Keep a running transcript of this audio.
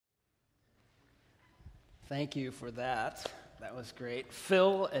Thank you for that. That was great.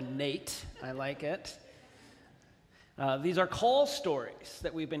 Phil and Nate, I like it. These are call stories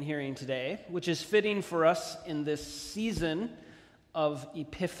that we've been hearing today, which is fitting for us in this season of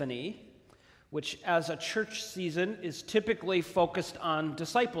Epiphany, which as a church season is typically focused on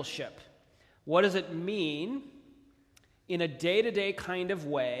discipleship. What does it mean in a day-to-day kind of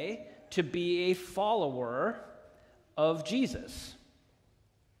way to be a follower of Jesus?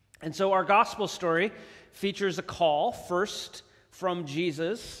 And so our gospel story features a call, first from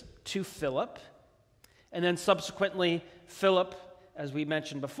Jesus to Philip, and then subsequently Philip, as we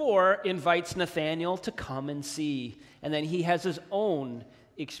mentioned before, invites Nathanael to come and see, and then he has his own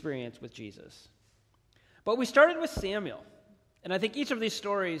experience with Jesus. But we started with Samuel, and I think each of these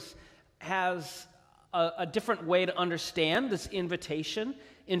stories has a different way to understand this invitation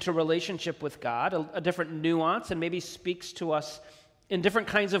into relationship with God, a different nuance, and maybe speaks to us in different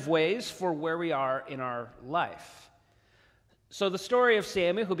kinds of ways for where we are in our life. So the story of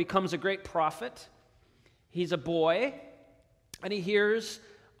Samuel, who becomes a great prophet, he's a boy, and he hears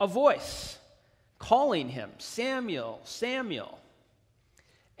a voice calling him, Samuel, Samuel.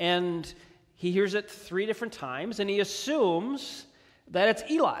 And he hears it 3 different times, and he assumes that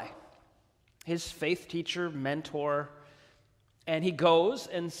it's Eli, his faith teacher, mentor. And he goes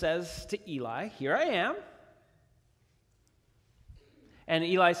and says to Eli, "Here I am." And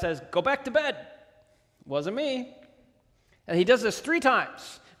Eli says, "Go back to bed. Wasn't me." And he does this 3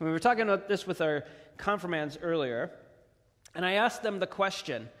 times. We were talking about this with our confirmands earlier, and I asked them the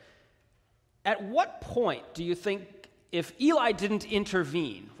question, at what point do you think, if Eli didn't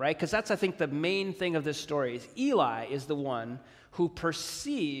intervene, right? Because that's, I think, the main thing of this story, is Eli is the one who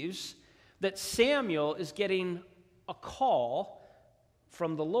perceives that Samuel is getting a call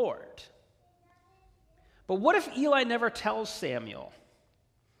from the Lord. But what if Eli never tells Samuel?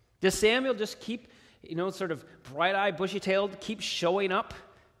 Does Samuel just keep, sort of bright-eyed, bushy-tailed, keep showing up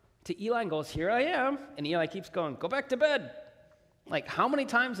to Eli and goes, "Here I am," and Eli keeps going, "Go back to bed"? Like, how many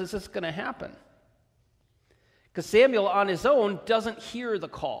times is this going to happen? Because Samuel on his own doesn't hear the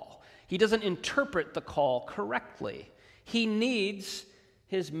call. He doesn't interpret the call correctly. He needs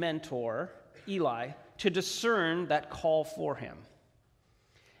his mentor, Eli, to discern that call for him.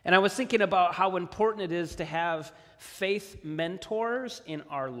 And I was thinking about how important it is to have faith mentors in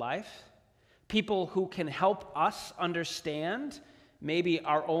our life, people who can help us understand maybe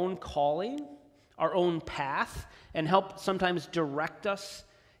our own calling, our own path, and help sometimes direct us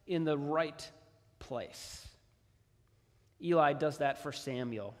in the right place. Eli does that for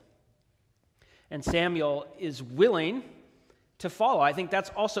Samuel. And Samuel is willing to follow. I think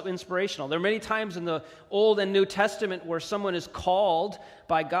that's also inspirational. There are many times in the Old and New Testament where someone is called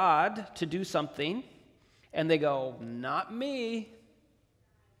by God to do something, and they go, "Not me."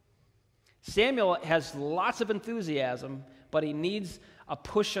 Samuel has lots of enthusiasm, but he needs a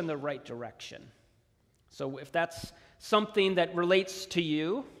push in the right direction. So if that's something that relates to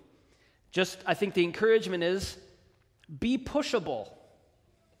you, I think the encouragement is, be pushable.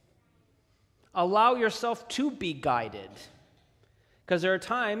 Allow yourself to be guided. Because there are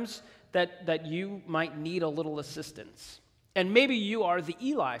times that you might need a little assistance. And maybe you are the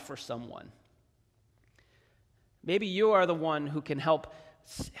Eli for someone. Maybe you are the one who can help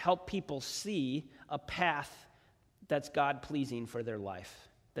people see a path that's God-pleasing for their life,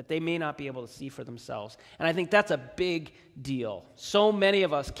 that they may not be able to see for themselves. And I think that's a big deal. So many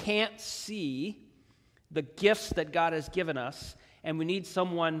of us can't see the gifts that God has given us, and we need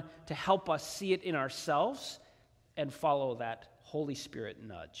someone to help us see it in ourselves and follow that Holy Spirit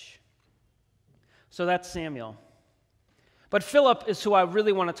nudge. So that's Samuel. But Philip is who I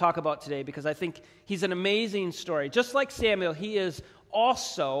really want to talk about today, because I think he's an amazing story. Just like Samuel, he is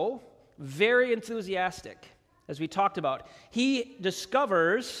also very enthusiastic, as we talked about. He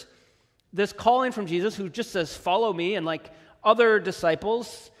discovers this calling from Jesus, who just says, "Follow me," and like other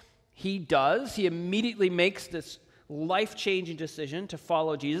disciples, he does. He immediately makes this life-changing decision to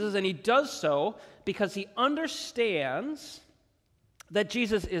follow Jesus, and he does so because he understands that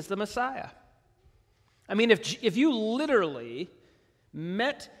Jesus is the Messiah. I mean, if you literally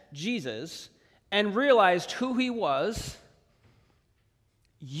met Jesus and realized who he was,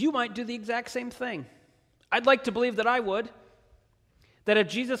 you might do the exact same thing. I'd like to believe that I would. That if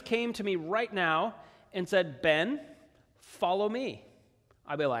Jesus came to me right now and said, "Ben, follow me,"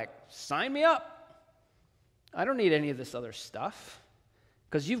 I'd be like, "Sign me up. I don't need any of this other stuff,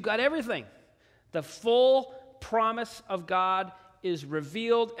 because you've got everything." The full promise of God is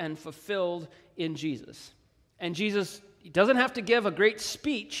revealed and fulfilled in Jesus. And Jesus doesn't have to give a great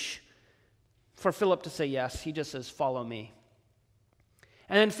speech for Philip to say yes. He just says, "Follow me."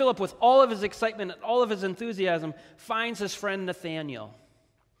 And then Philip, with all of his excitement and all of his enthusiasm, finds his friend Nathanael.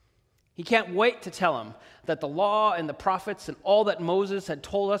 He can't wait to tell him that the law and the prophets and all that Moses had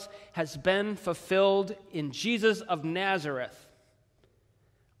told us has been fulfilled in Jesus of Nazareth.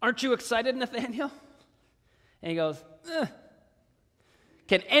 Aren't you excited, Nathanael? And he goes,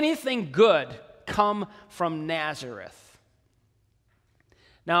 Can anything good come from Nazareth?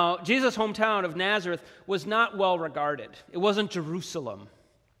 Now, Jesus' hometown of Nazareth was not well regarded. It wasn't Jerusalem.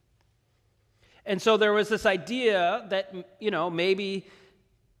 And so there was this idea that, maybe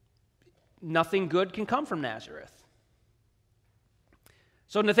nothing good can come from Nazareth.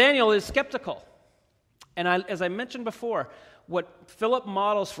 So Nathanael is skeptical. And as I mentioned before, what Philip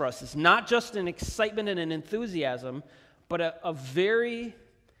models for us is not just an excitement and an enthusiasm, but a very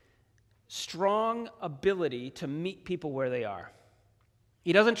strong ability to meet people where they are.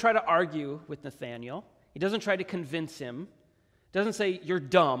 He doesn't try to argue with Nathanael. He doesn't try to convince him. He doesn't say, you're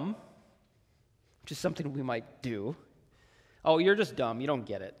dumb, which is something we might do. Oh, you're just dumb. You don't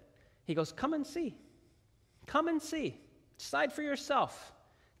get it. He goes, come and see. Come and see. Decide for yourself.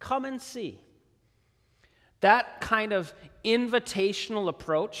 Come and see. That kind of invitational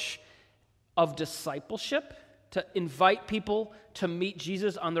approach of discipleship, to invite people to meet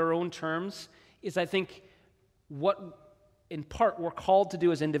Jesus on their own terms, is, I think, what in part we're called to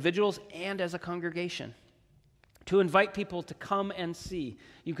do as individuals and as a congregation. To invite people to come and see.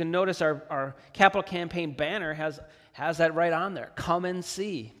 You can notice our capital campaign banner has that right on there. Come and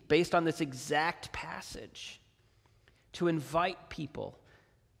see, based on this exact passage. To invite people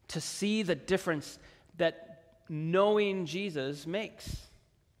to see the difference that knowing Jesus makes.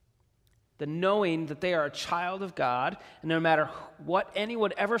 The knowing that they are a child of God, and no matter what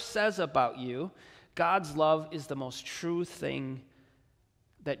anyone ever says about you, God's love is the most true thing,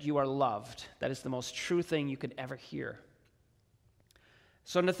 that you are loved. That is the most true thing you could ever hear.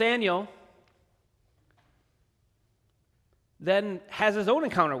 So Nathanael then has his own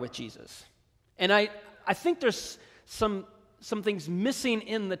encounter with Jesus. And I think there's some things missing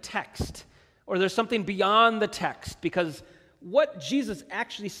in the text, or there's something beyond the text, because what Jesus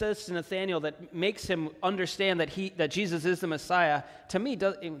actually says to Nathanael that makes him understand that Jesus is the Messiah, to me,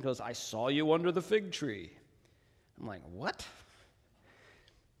 it goes, I saw you under the fig tree. I'm like, what?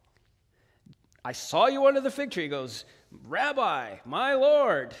 I saw you under the fig tree. He goes, Rabbi, my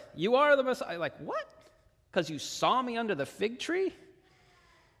Lord, you are the Messiah. Like, what? Because you saw me under the fig tree?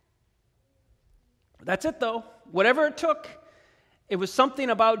 That's it, though. Whatever it took, it was something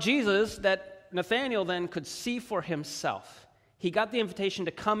about Jesus that Nathanael then could see for himself. He got the invitation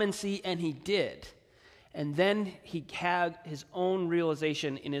to come and see, and he did. And then he had his own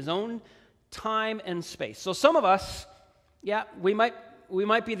realization in his own time and space. So some of us, we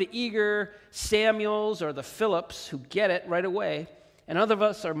might be the eager Samuels or the Philips who get it right away, and other of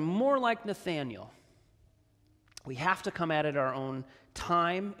us are more like Nathanael. We have to come at it our own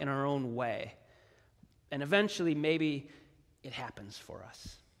time in our own way. And eventually, maybe it happens for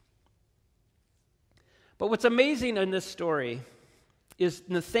us. But what's amazing in this story is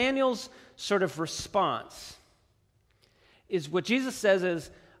Nathanael's sort of response is what Jesus says is,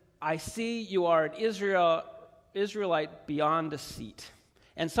 I see you are an Israelite beyond deceit.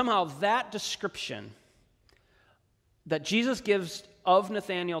 And somehow that description that Jesus gives of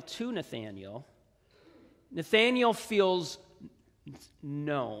Nathanael to Nathanael, Nathanael feels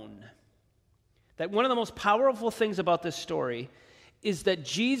known. That one of the most powerful things about this story is that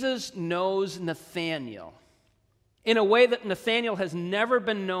Jesus knows Nathanael in a way that Nathanael has never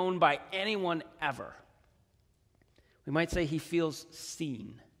been known by anyone ever. We might say he feels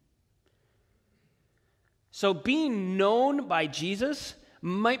seen. So being known by Jesus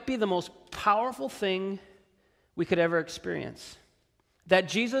might be the most powerful thing we could ever experience. That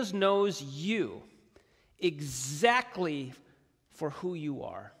Jesus knows you exactly for who you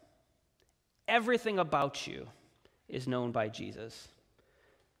are. Everything about you is known by Jesus.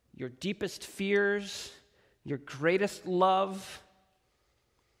 Your deepest fears, your greatest love,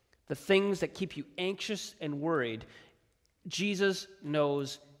 the things that keep you anxious and worried, Jesus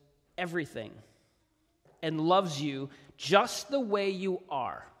knows everything and loves you just the way you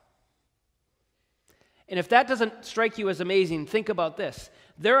are. And if that doesn't strike you as amazing, think about this.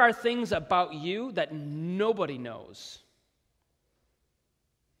 There are things about you that nobody knows.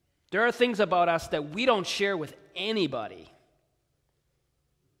 There are things about us that we don't share with anybody.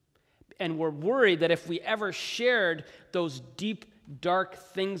 And we're worried that if we ever shared those deep, dark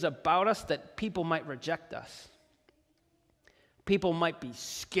things about us, that people might reject us. People might be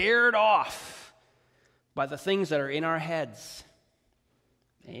scared off by the things that are in our heads.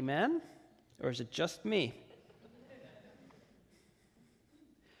 Amen? Or is it just me?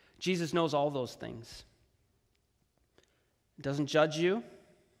 Jesus knows all those things. He doesn't judge you,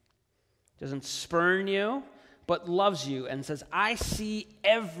 doesn't spurn you, but loves you and says, I see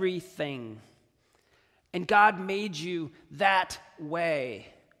everything. And God made you that way,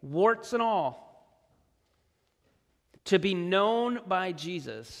 warts and all. To be known by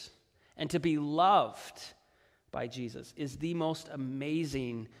Jesus and to be loved by Jesus is the most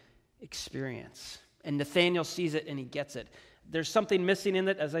amazing experience. And Nathanael sees it and he gets it. There's something missing in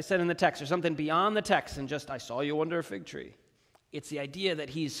it, as I said in the text. There's something beyond the text than just, I saw you under a fig tree. It's the idea that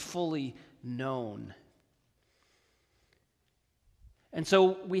he's fully known. And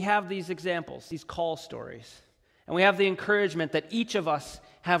so we have these examples, these call stories. And we have the encouragement that each of us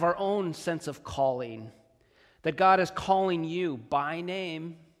have our own sense of calling. That God is calling you by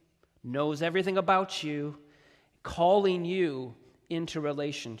name, knows everything about you, calling you into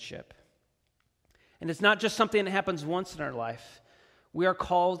relationship. And it's not just something that happens once in our life. We are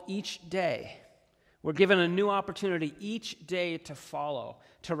called each day. We're given a new opportunity each day to follow,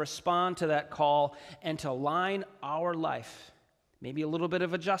 to respond to that call, and to align our life, maybe a little bit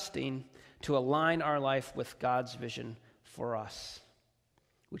of adjusting, to align our life with God's vision for us,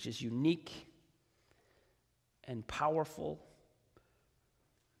 which is unique and powerful,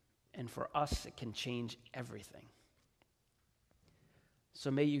 and for us, it can change everything.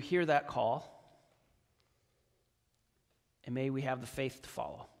 So may you hear that call, and may we have the faith to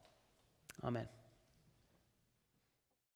follow. Amen.